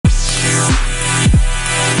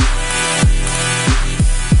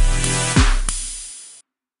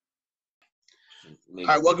All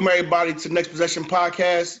right, welcome everybody to Next Possession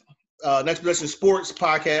Podcast, Next Possession Sports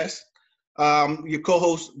Podcast. Your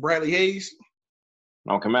co-host Bradley Hayes.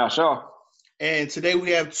 I'm Kamal Shaw. And today we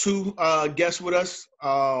have two guests with us.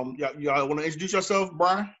 Y'all want to introduce yourself,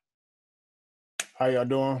 Brian? How y'all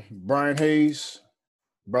doing? Brian Hayes,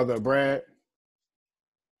 brother Brad.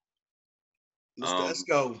 Mr.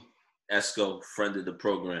 Esco. Esco, friend of the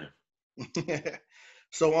program.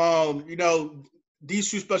 So,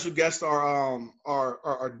 these two special guests are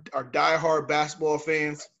diehard basketball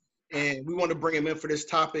fans, and we want to bring them in for this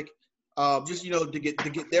topic, just to get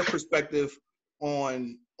their perspective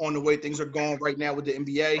on the way things are going right now with the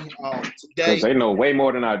NBA. Today, they know way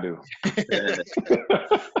more than I do.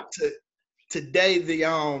 Today, the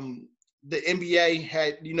NBA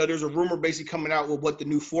had, there's a rumor basically coming out with what the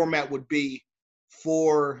new format would be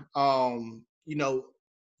for,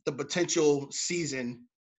 the potential season,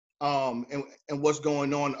 and what's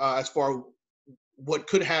going on as far as what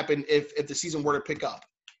could happen if the season were to pick up.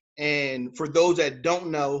 And for those that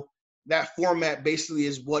don't know, that format basically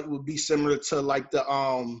is what would be similar to like the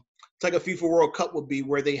it's like a FIFA World Cup would be,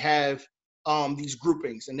 where they have these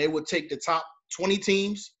groupings, and they would take the top 20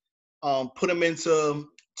 teams, put them into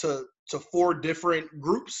four different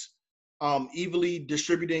groups, evenly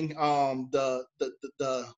distributing the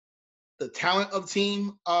talent of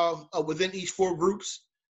team within each four groups.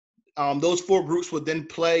 Those four groups would then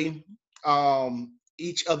play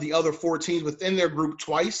each of the other four teams within their group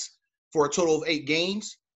twice for a total of 8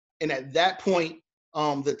 games. And at that point,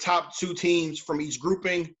 the top 2 teams from each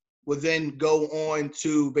grouping would then go on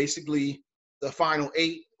to basically the final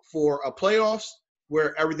 8 for a playoffs,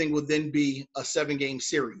 where everything would then be a 7-game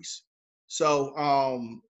series. So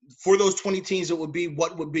for those 20 teams, it would be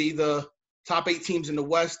what would be the top 8 teams in the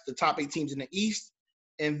West, the top 8 teams in the East,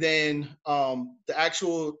 and then the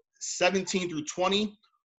actual 17 through 20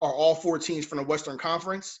 are all 4 teams from the Western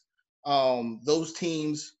Conference. Those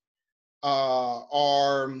teams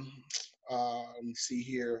are, let me see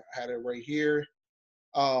here, I had it right here.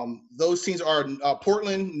 Those teams are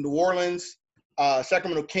Portland, New Orleans,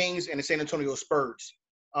 Sacramento Kings, and the San Antonio Spurs.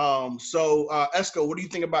 So, Esco, what do you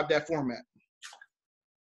think about that format?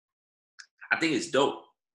 I think it's dope.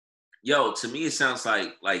 Yo, to me, it sounds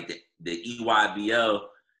like the EYBL,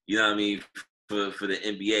 you know what I mean, for the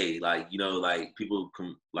NBA. Like people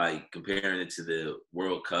comparing it to the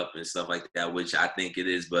World Cup and stuff like that, which I think it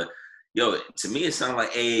is. But yo, to me, it sounds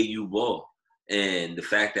like AAU ball, and the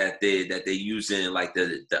fact that they're using like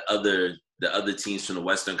the other teams from the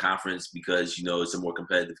Western Conference, because it's a more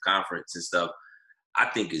competitive conference and stuff. I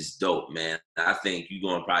think it's dope, man. I think you're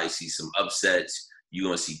gonna probably see some upsets. You're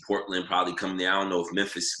going to see Portland probably coming there. I don't know if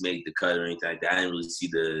Memphis made the cut or anything like that. I didn't really see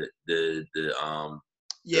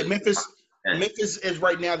Memphis is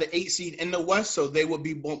right now the 8th seed in the West, so they would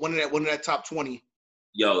be one of that top 20.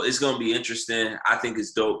 Yo, it's going to be interesting. I think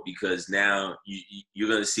it's dope because now you're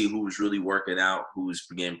going to see who's really working out, who's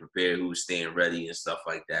getting prepared, who's staying ready and stuff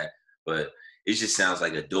like that. But it just sounds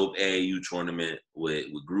like a dope AAU tournament with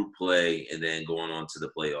group play and then going on to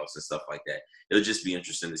the playoffs and stuff like that. It'll just be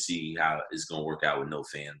interesting to see how it's going to work out with no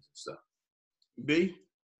fans and stuff. B?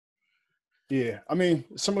 Yeah, I mean,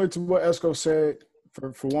 similar to what Esco said,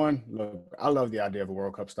 for one, look, I love the idea of a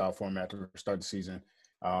World Cup style format to start the season.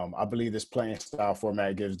 I believe this playing style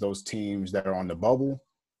format gives those teams that are on the bubble,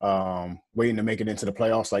 waiting to make it into the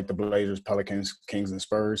playoffs, like the Blazers, Pelicans, Kings, and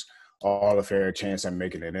Spurs, all a fair chance at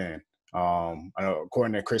making it in. I know,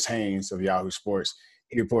 according to Chris Haynes of Yahoo Sports,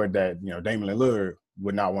 he reported that Damian Lillard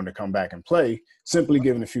would not want to come back and play, simply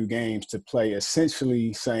given a few games to play,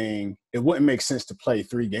 essentially saying it wouldn't make sense to play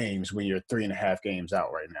 3 games when you're 3.5 games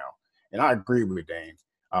out right now. And I agree with Dame.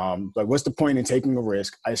 Like, what's the point in taking a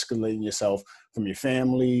risk, isolating yourself from your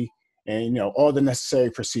family, and all the necessary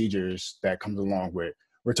procedures that comes along with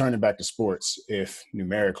returning back to sports if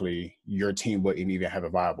numerically your team wouldn't even have a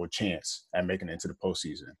viable chance at making it into the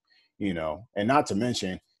postseason? And not to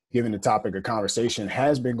mention, given the topic of conversation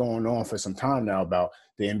has been going on for some time now about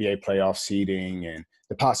the NBA playoff seeding and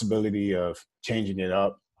the possibility of changing it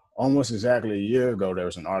up. Almost exactly a year ago, there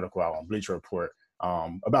was an article out on Bleacher Report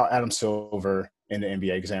about Adam Silver in the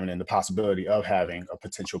NBA examining the possibility of having a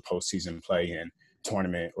potential postseason play-in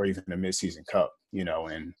tournament or even a midseason cup,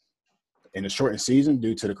 and in a shortened season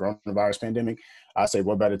due to the coronavirus pandemic, I say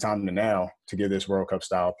what better time than now to give this World Cup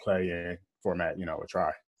style play-in format, a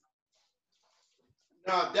try.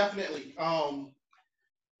 No, definitely. Part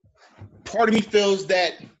of me feels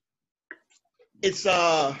that it's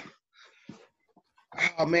oh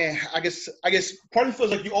man, I guess part of me feels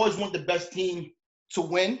like you always want the best team to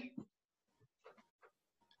win.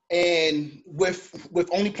 And with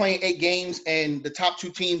only playing 8 games and the top 2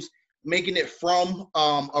 teams making it from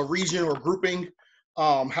a region or grouping,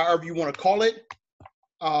 however you want to call it.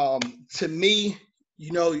 To me,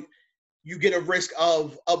 you get a risk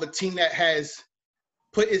of a team that has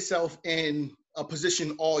put itself in a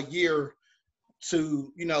position all year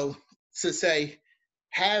to, to say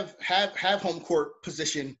have home court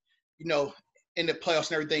position, in the playoffs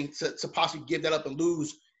and everything, to possibly give that up and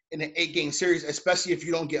lose in an 8-game series, especially if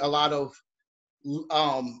you don't get a lot of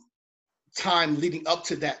time leading up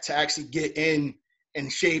to that to actually get in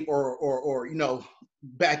shape or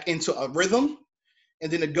back into a rhythm,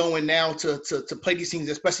 and then to go in now to play these teams,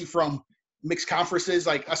 especially from mixed conferences.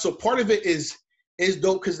 So part of it is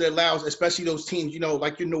dope because it allows, especially those teams,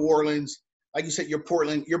 like your New Orleans, like you said, your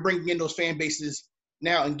Portland, you're bringing in those fan bases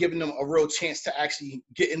now and giving them a real chance to actually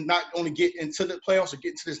get in, not only get into the playoffs or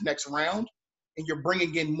get into this next round, and you're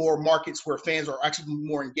bringing in more markets where fans are actually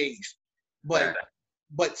more engaged. But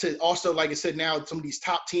to also, like I said, now some of these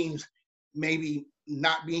top teams maybe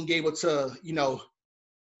not being able to,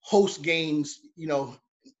 host games,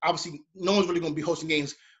 obviously no one's really going to be hosting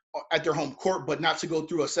games at their home court, but not to go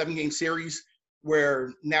through a 7-game series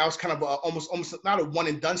where now it's kind of almost not a one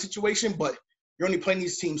and done situation, but you're only playing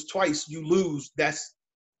these teams twice. You lose, that's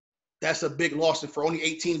a big loss. And for only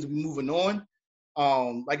 8 teams to be moving on,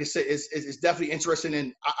 like I said, it's definitely interesting,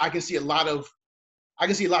 and I can see a lot of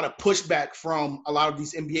pushback from a lot of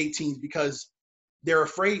these NBA teams because they're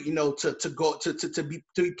afraid, to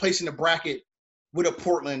be placed in a bracket with a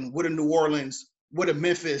Portland, with a New Orleans, with a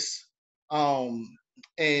Memphis, and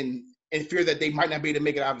fear that they might not be able to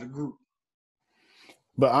make it out of the group.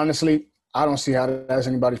 But honestly, I don't see how that's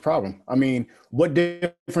anybody's problem. I mean, what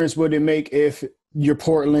difference would it make if you're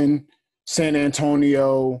Portland, San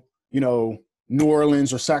Antonio, New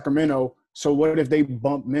Orleans or Sacramento? So what if they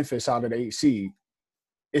bump Memphis out of the 8 seed?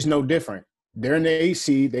 It's no different. They're in the 8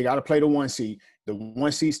 seed. They got to play the 1 seed. The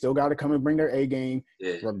 1 seed still got to come and bring their A game,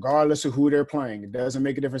 regardless of who they're playing. It doesn't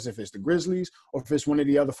make a difference if it's the Grizzlies or if it's one of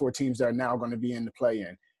the other 4 teams that are now going to be in the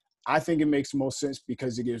play-in. I think it makes most sense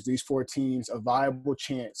because it gives these 4 teams a viable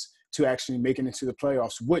chance to actually make it into the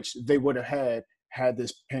playoffs, which they would have had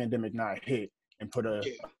this pandemic not hit and put a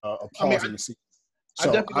pause in the season.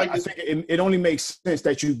 So I think it only makes sense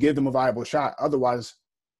that you give them a viable shot. Otherwise,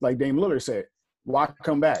 like Dame Lillard said, why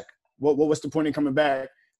come back? What's the point in coming back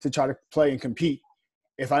to try to play and compete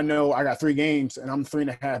if I know I got 3 games and I'm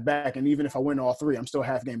 3.5 back, and even if I win all 3, I'm still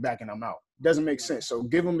half game back and I'm out? It doesn't make sense. So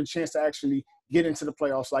give them a chance to actually get into the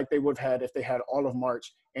playoffs like they would have had if they had all of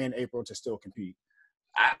March and April to still compete.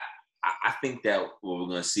 I think that what we're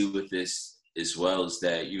going to see with this as well is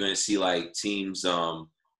that you're going to see like teams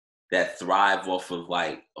that thrive off of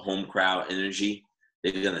like home crowd energy.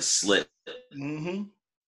 They're going to slip in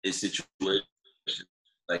situations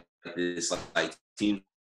like this, like teams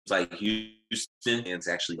like Houston, and it's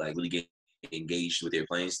actually like really get engaged with their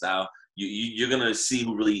playing style. You're going to see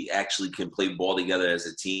who really actually can play ball together as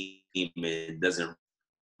a team and doesn't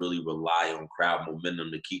really rely on crowd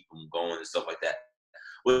momentum to keep them going and stuff like that,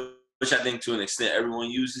 which I think to an extent everyone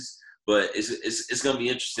uses. But it's going to be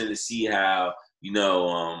interesting to see how,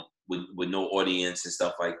 with no audience and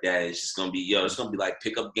stuff like that, it's just going to be, it's going to be like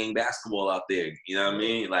pickup game basketball out there. You know what I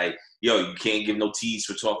mean? Like, you can't give no tease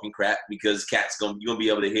for talking crap because you're going to be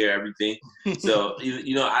able to hear everything. So,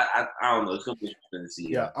 I don't know. It's going to be interesting to see.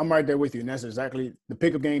 Yeah, I'm right there with you. And that's exactly – the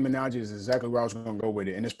pickup game analogy is exactly where I was going to go with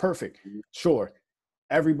it. And it's perfect. Sure.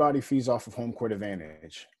 Everybody feeds off of home court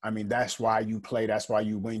advantage. I mean, that's why you play. That's why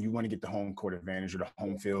you win. You want to get the home court advantage or the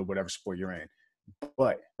home field, whatever sport you're in.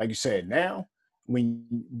 But like you said, now –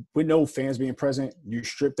 with no fans being present, you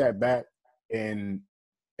strip that back, and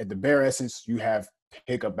at the bare essence, you have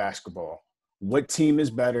pickup basketball. What team is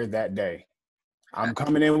better that day? I'm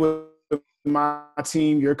coming in with my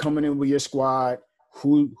team. You're coming in with your squad.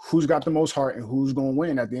 Who's got the most heart and who's going to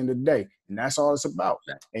win at the end of the day? And that's all it's about.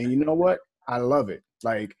 And you know what? I love it.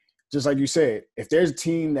 Like, just like you said, if there's a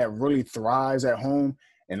team that really thrives at home,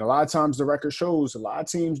 and a lot of times the record shows a lot of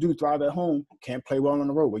teams do thrive at home, can't play well on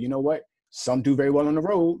the road. Well, you know what? Some do very well on the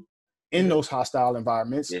road in those hostile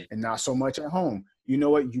environments and not so much at home. You know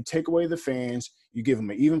what? You take away the fans. You give them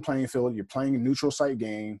an even playing field. You're playing a neutral site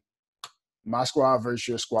game. My squad versus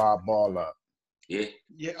your squad, ball up. I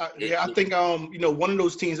think one of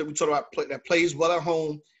those teams that we talked about that plays well at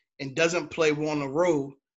home and doesn't play well on the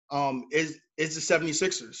road is the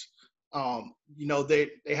 76ers.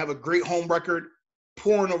 They have a great home record,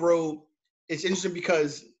 poor on the road. It's interesting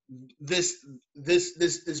because this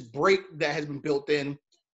break that has been built in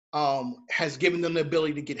has given them the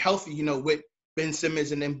ability to get healthy, with Ben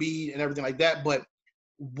Simmons and Embiid and everything like that. But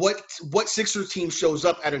what Sixers team shows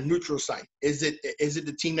up at a neutral site? Is it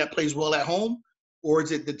the team that plays well at home, or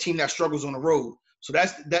is it the team that struggles on the road? So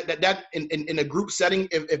that's that in a group setting,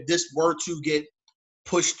 if this were to get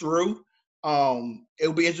pushed through, it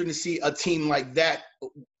would be interesting to see a team like that.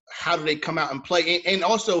 How do they come out and play? And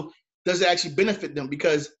also, does it actually benefit them?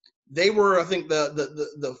 Because they were, I think,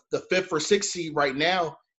 the 5th or 6th seed right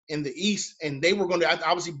now in the East, and they were going to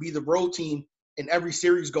obviously be the road team in every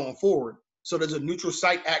series going forward. So does a neutral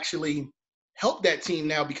site actually help that team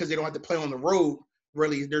now because they don't have to play on the road?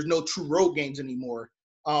 Really, there's no true road games anymore.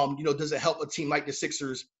 Does it help a team like the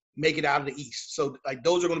Sixers make it out of the East? So, like,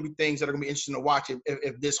 those are going to be things that are going to be interesting to watch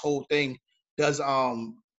if this whole thing does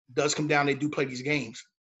come down. They do play these games.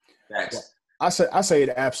 Thanks. Well, I say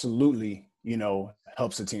it absolutely,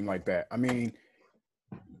 helps a team like that. I mean,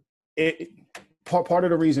 part of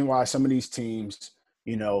the reason why some of these teams,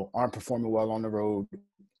 aren't performing well on the road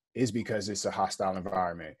is because it's a hostile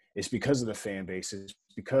environment. It's because of the fan base. It's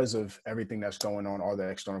because of everything that's going on, all the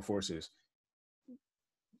external forces.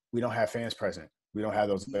 We don't have fans present. We don't have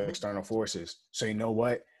those external forces. So you know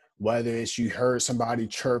what? Whether it's you heard somebody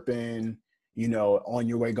chirping, on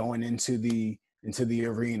your way going into the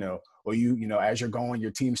arena, or as you're going,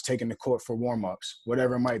 your team's taking the court for warm-ups,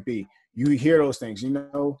 whatever it might be. You hear those things. It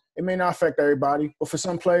may not affect everybody, but for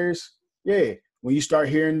some players, yeah. When you start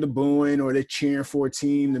hearing the booing or they're cheering for a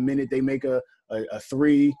team the minute they make a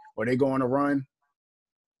three or they go on a run,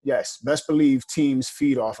 yes, best believe teams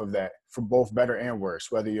feed off of that for both better and worse,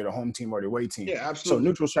 whether you're the home team or the away team. Yeah, absolutely. So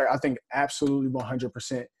neutral site, I think absolutely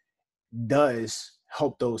 100% does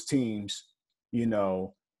help those teams,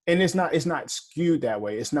 and it's not skewed that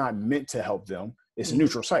way. It's not meant to help them. It's a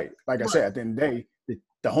neutral site. Like I said, at the end of the day,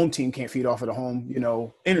 the home team can't feed off of the home,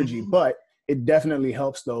 energy, but it definitely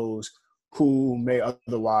helps those who may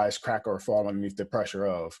otherwise crack or fall underneath the pressure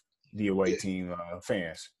of the away team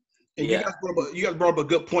fans. And you guys brought up a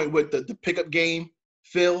good point with the pickup game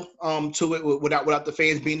feel to it without the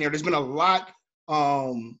fans being there. There's been a lot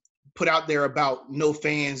put out there about no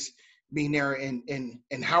fans being there and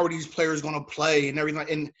how are these players going to play and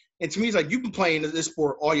everything. And to me, it's like you've been playing this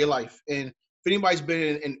sport all your life. And if anybody's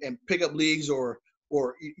been in pickup leagues or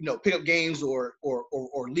pickup games or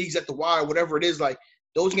leagues at the Y, whatever it is, like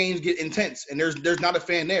those games get intense and there's not a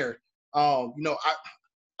fan there. I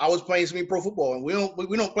was playing semi-pro football and we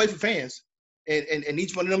don't play for fans, and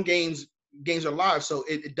each one of them games are live, so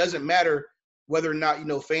it doesn't matter whether or not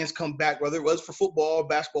fans come back, whether it was for football,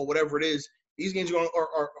 basketball, whatever it is. These games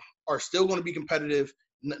are still going to be competitive.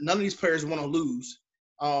 None of these players want to lose,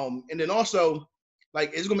 and then also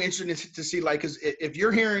like it's going to be interesting to see, like, because if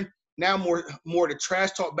you're hearing now more the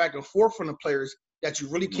trash talk back and forth from the players that you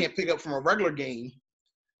really can't pick up from a regular game,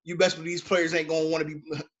 you best believe these players ain't gonna want to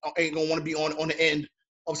be on the end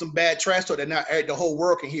of some bad trash talk that not the whole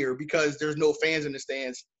world can hear because there's no fans in the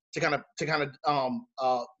stands to kind of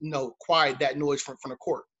quiet that noise from the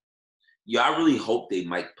court. Yeah, I really hope they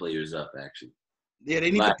mic players up. Actually, yeah, they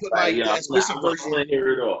need to put explicit version. I want to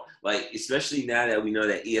hear it all. Like, especially now that we know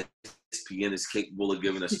that ESPN is capable of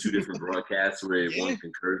giving us two different broadcasts where one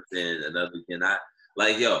can curse and another cannot.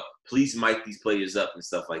 Like, please mic these players up and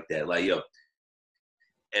stuff like that. Like,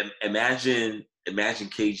 imagine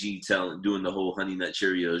KG doing the whole Honey Nut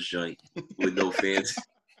Cheerios joint with no fans.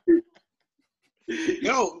 Yeah. You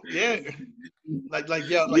don't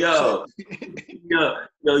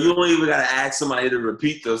even gotta ask somebody to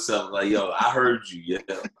repeat themselves. Like, I heard you,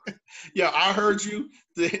 Yeah, I heard you.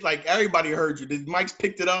 Like, everybody heard you. The mics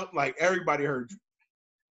picked it up. Like, everybody heard you.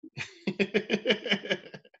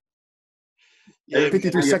 Yeah,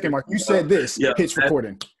 53-second mark. You said this. Pitch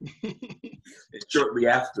recording. Shortly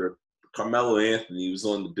after, Carmelo Anthony was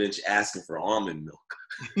on the bench asking for almond milk.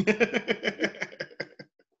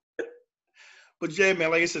 But yeah, man,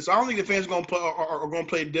 like I said, so I don't think the fans are going to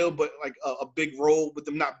play a deal, but like a big role with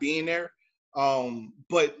them not being there.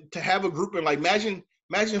 But to have a group and like imagine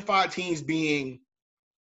 5 teams being,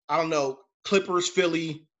 I don't know, Clippers,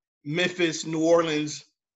 Philly, Memphis, New Orleans,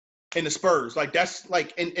 and the Spurs. Like that's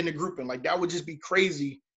like in the grouping. Like that would just be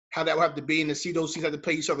crazy how that would have to be, and to see those teams have to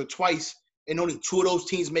play each other twice and only 2 of those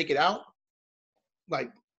teams make it out.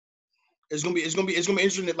 Like it's gonna be interesting.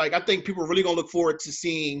 Like I think people are really gonna look forward to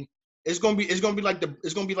seeing. It's gonna be like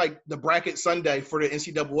the bracket Sunday for the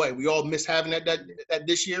NCAA. We all miss having that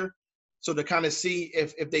this year. So to kind of see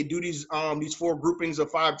if they do these 4 groupings of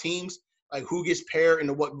 5 teams, like who gets paired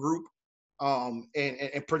into what group, and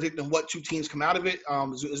predicting what 2 teams come out of it,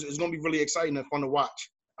 is going to be really exciting and fun to watch.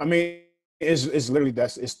 I mean, it's literally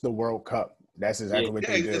it's the World Cup. That's exactly what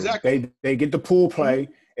they do. Exactly. They get the pool play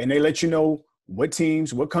and they let you know what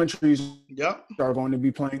teams, what countries are going to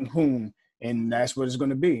be playing whom. And that's what it's going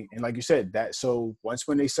to be. And like you said, so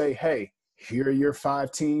when they say, hey, here are your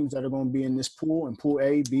 5 teams that are going to be in this pool, and pool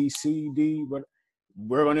A, B, C, D. But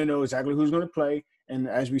we're going to know exactly who's going to play. And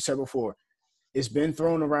as we said before, it's been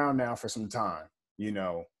thrown around now for some time,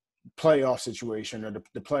 playoff situation or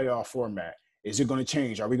the playoff format. Is it going to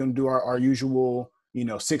change? Are we going to do our usual,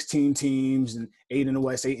 16 teams and 8 in the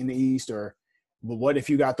West, 8 in the East? Or what if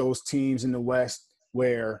you got those teams in the West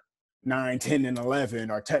where 9, 10, and 11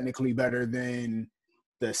 are technically better than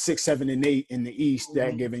the 6, 7, and 8 in the East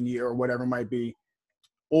that given year or whatever it might be?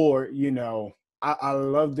 Or, I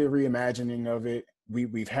love the reimagining of it.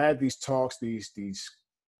 We've had these talks, these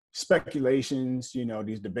speculations,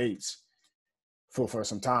 these debates for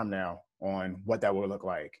some time now on what that will look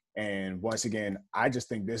like. And once again, I just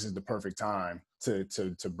think this is the perfect time to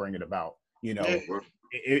bring it about.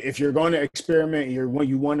 If you're going to experiment, when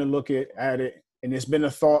you want to look at it, and it's been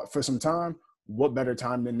a thought for some time, what better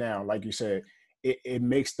time than now? Like you said, it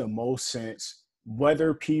makes the most sense.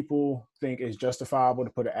 Whether people think it's justifiable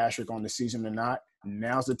to put an asterisk on the season or not,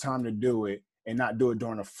 now's the time to do it, and not do it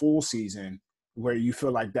during a full season where you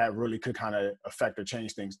feel like that really could kind of affect or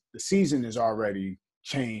change things. The season is already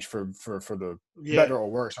changed for the better or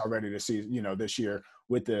worse already this season, this year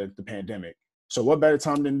with the pandemic. So what better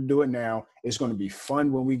time than to do it now? It's going to be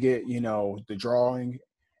fun when we get, the drawing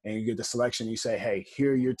and you get the selection. You say, hey,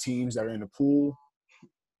 here are your teams that are in the pool.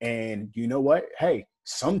 And you know what? Hey,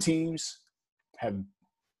 some teams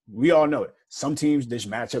we all know it. Some teams just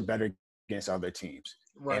match up better against other teams.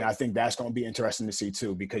 Right. And I think that's going to be interesting to see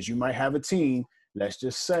too, because you might have a team, let's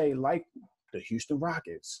just say like the Houston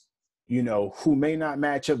Rockets, who may not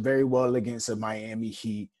match up very well against a Miami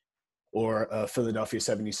Heat or a Philadelphia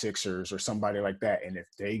 76ers or somebody like that. And if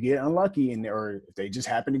they get unlucky or if they just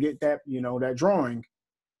happen to get that, that drawing,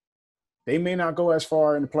 they may not go as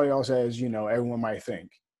far in the playoffs as, everyone might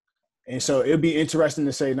think. And so it'll be interesting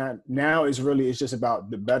to say now it's just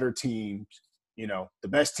about the better teams, the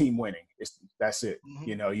best team winning. That's it.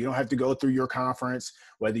 Mm-hmm. You don't have to go through your conference,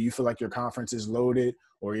 whether you feel like your conference is loaded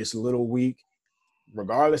or it's a little weak.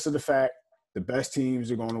 Regardless of the fact, the best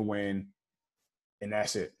teams are going to win, and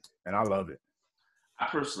that's it. And I love it. I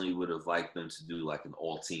personally would have liked them to do like an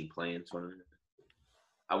all-team playing tournament.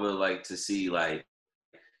 I would like to see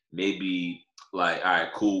maybe all right,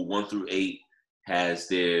 cool, 1 through 8 has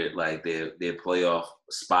their playoff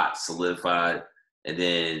spot solidified, and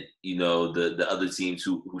then the other teams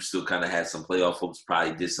who still kind of had some playoff hopes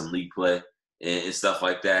probably did some league play and stuff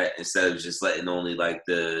like that, instead of just letting only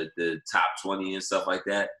the top 20 and stuff like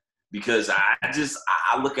that. Because I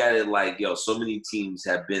look at it like, so many teams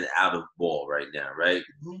have been out of ball right now, right?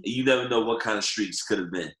 Mm-hmm. And you never know what kind of streaks could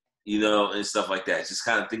have been, and stuff like that. Just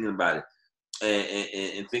kind of thinking about it.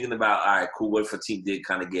 And thinking about, all right, cool, what if a team did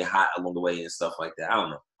kind of get hot along the way and stuff like that? I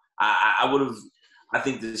don't know. I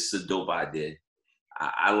think this is a dope idea.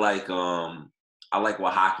 I like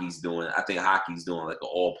what hockey's doing. I think hockey's doing like an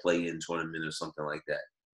all play-in tournament or something like that.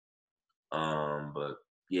 But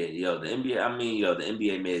yeah, the NBA. The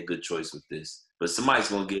NBA made a good choice with this. But somebody's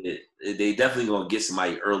gonna get it. They definitely gonna get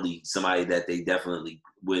somebody early. Somebody that they definitely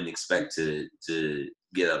wouldn't expect to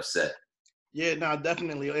get upset. Yeah, no,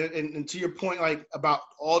 definitely. And to your point, about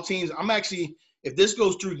all teams, I'm actually, if this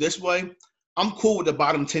goes through this way, I'm cool with the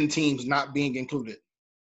bottom 10 teams not being included.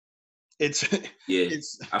 I feel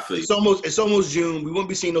it's almost June. We won't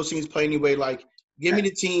be seeing those teams play anyway. Give me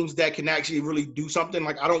the teams that can actually really do something.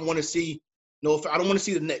 I don't want to see I don't want to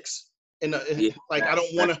see the Knicks. I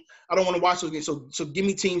don't want to watch those games. So give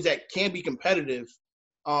me teams that can be competitive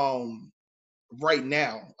right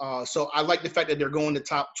now. So I like the fact that they're going to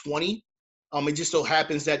top 20. It just so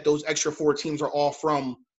happens that those extra 4 teams are all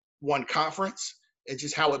from one conference. It's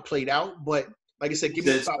just how it played out. But like I said, give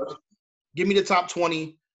me the top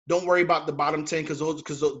 20. Don't worry about the bottom 10 because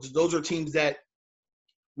those are teams that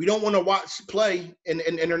we don't want to watch play, and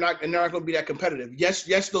they're not going to be that competitive.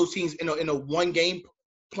 Yes, those teams in a one game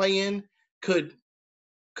play-in could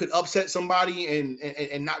upset somebody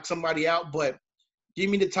and knock somebody out. But give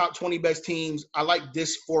me the top 20 best teams. I like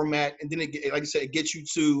this format, and then like I said, it gets you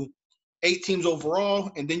to 8 teams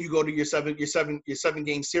overall, and then you go to your seven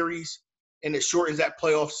game series, and it shortens that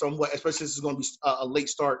playoff somewhat, especially since it's going to be a late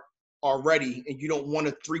start already, and you don't want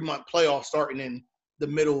a 3-month playoff starting in the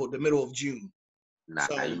middle of June. Nah,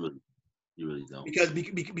 so, you really don't.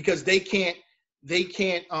 Because they cannot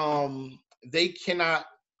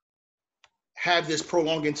have this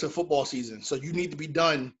prolonged into football season. So you need to be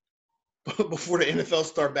done before the NFL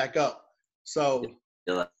start back up. So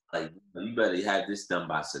you better have this done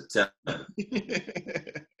by September.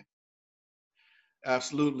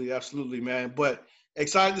 Absolutely, man. But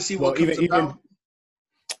excited to see what comes even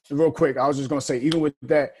real quick, I was just gonna say, even with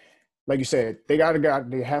that, like you said, they have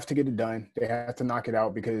to get it done. They have to knock it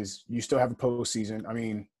out because you still have a postseason. I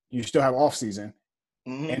mean, you still have off season.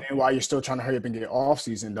 Mm-hmm. And then while you're still trying to hurry up and get off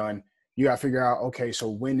season done, you got to figure out, okay, so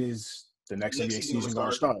when is the next NBA season going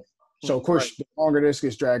to start? So, of course, the longer this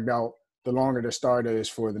gets dragged out, the longer the start is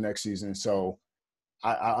for the next season. So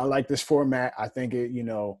I like this format. I think it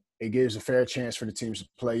gives a fair chance for the teams to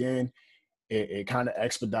play in. It kind of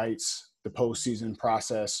expedites the postseason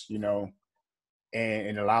process,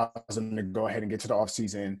 and allows them to go ahead and get to the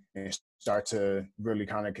offseason and start to really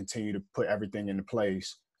kind of continue to put everything into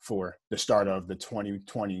place for the start of the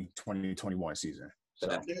 2020-2021 season.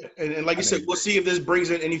 So, and like you said, we'll see if this brings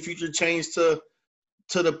in any future change to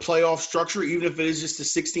the playoff structure, even if it is just the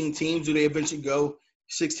 16 teams. Do they eventually go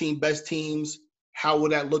 16 best teams? How will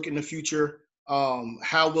that look in the future?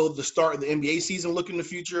 How will the start of the NBA season look in the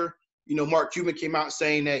future? Mark Cuban came out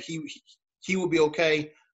saying that he will be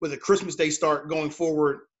okay with a Christmas Day start going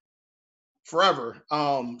forward forever.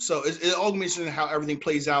 So it all depends on how everything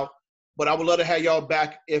plays out. But I would love to have y'all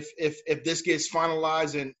back if this gets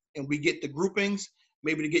finalized and we get the groupings,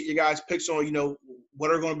 maybe to get you guys picks on, what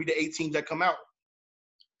are going to be the 8 teams that come out.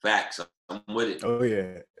 Facts. I'm with it. Oh,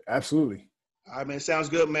 yeah, absolutely. All right, man. Sounds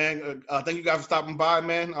good, man. Thank you guys for stopping by,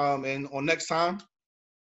 man. And on next time.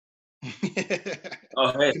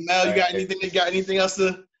 Oh, hey. Kamal, you got anything else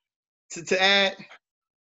to add?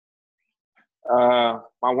 My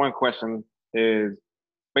one question is,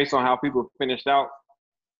 based on how people finished out,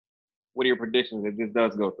 what are your predictions if this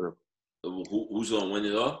does go through? Who's going to win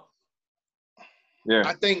it all? Yeah.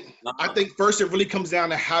 I think first it really comes down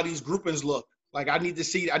to how these groupings look. Like I need to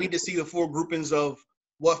see the 4 groupings of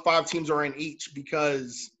what 5 teams are in each,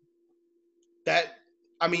 because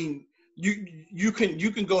you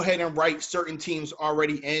can go ahead and write certain teams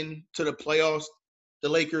already in to the playoffs, the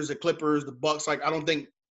Lakers, the Clippers, the Bucks. Like I don't think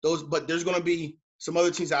those, but there's going to be some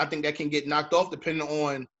other teams that I think that can get knocked off depending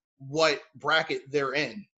on what bracket they're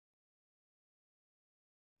in.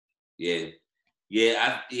 I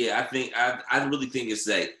think I really think it's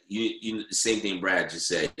like you the same thing Brad just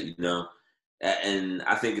said, and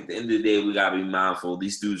I think at the end of the day we gotta be mindful.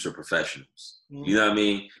 These dudes are professionals, You know what I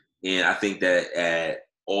mean? And I think that at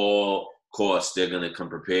all costs they're gonna come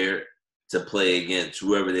prepared to play against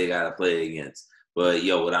whoever they gotta play against. But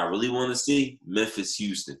what I really want to see, Memphis,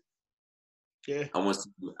 Houston. Yeah, I want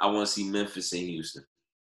to see Memphis and Houston.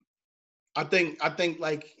 I think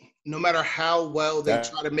like no matter how well they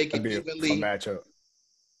try to make it evenly, matchup.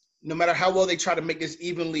 No matter how well they try to make this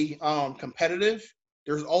evenly competitive,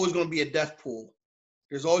 there's always going to be a death pool.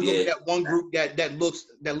 There's always going to be that one group that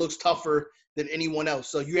looks tougher than anyone else.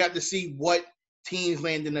 So you have to see what teams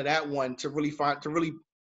land into that one to really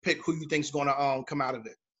pick who you think is going to come out of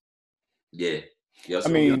it. Yeah. I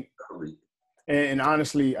mean, and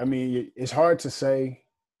honestly, I mean, it's hard to say,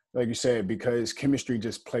 like you said, because chemistry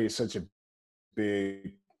just plays such a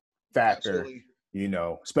big factor,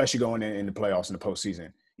 Absolutely. Especially going in the playoffs and the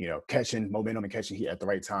postseason. Catching momentum and catching heat at the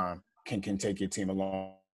right time can take your team a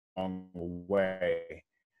long way.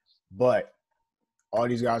 But all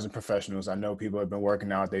these guys are professionals. I know people have been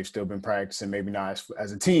working out. They've still been practicing, maybe not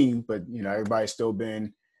as a team, but, everybody's still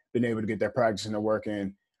been able to get their practice and their work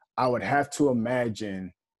in. I would have to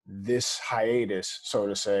imagine this hiatus, so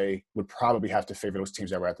to say, would probably have to favor those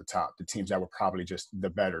teams that were at the top, the teams that were probably just the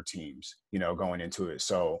better teams, going into it.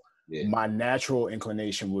 So my natural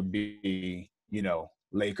inclination would be,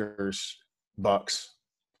 Lakers, Bucks,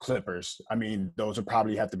 Clippers. I mean, those would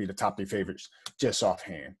probably have to be the top 3 favorites just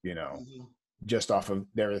offhand, just off of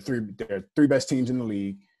they're 3 best teams in the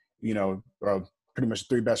league, or pretty much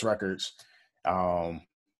 3 best records, 3 of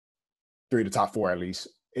the top 4 at least.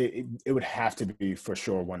 It would have to be for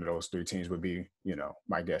sure one of those 3 teams would be,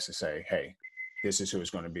 my guess to say, hey, this is who it's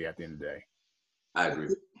going to be at the end of the day. I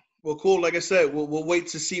agree. Well, cool. Like I said, we'll wait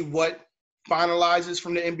to see what finalizes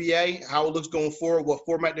from the NBA, how it looks going forward, what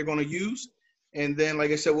format they're going to use, and then,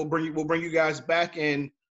 like I said, we'll bring you guys back and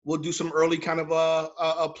we'll do some early kind of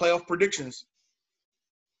playoff predictions.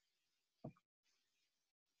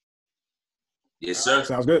 Yes, sir.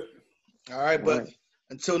 Sounds good. All right, but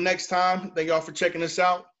until next time, thank y'all for checking us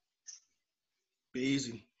out. Be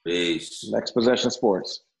easy. Peace. Next Possession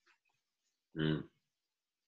Sports.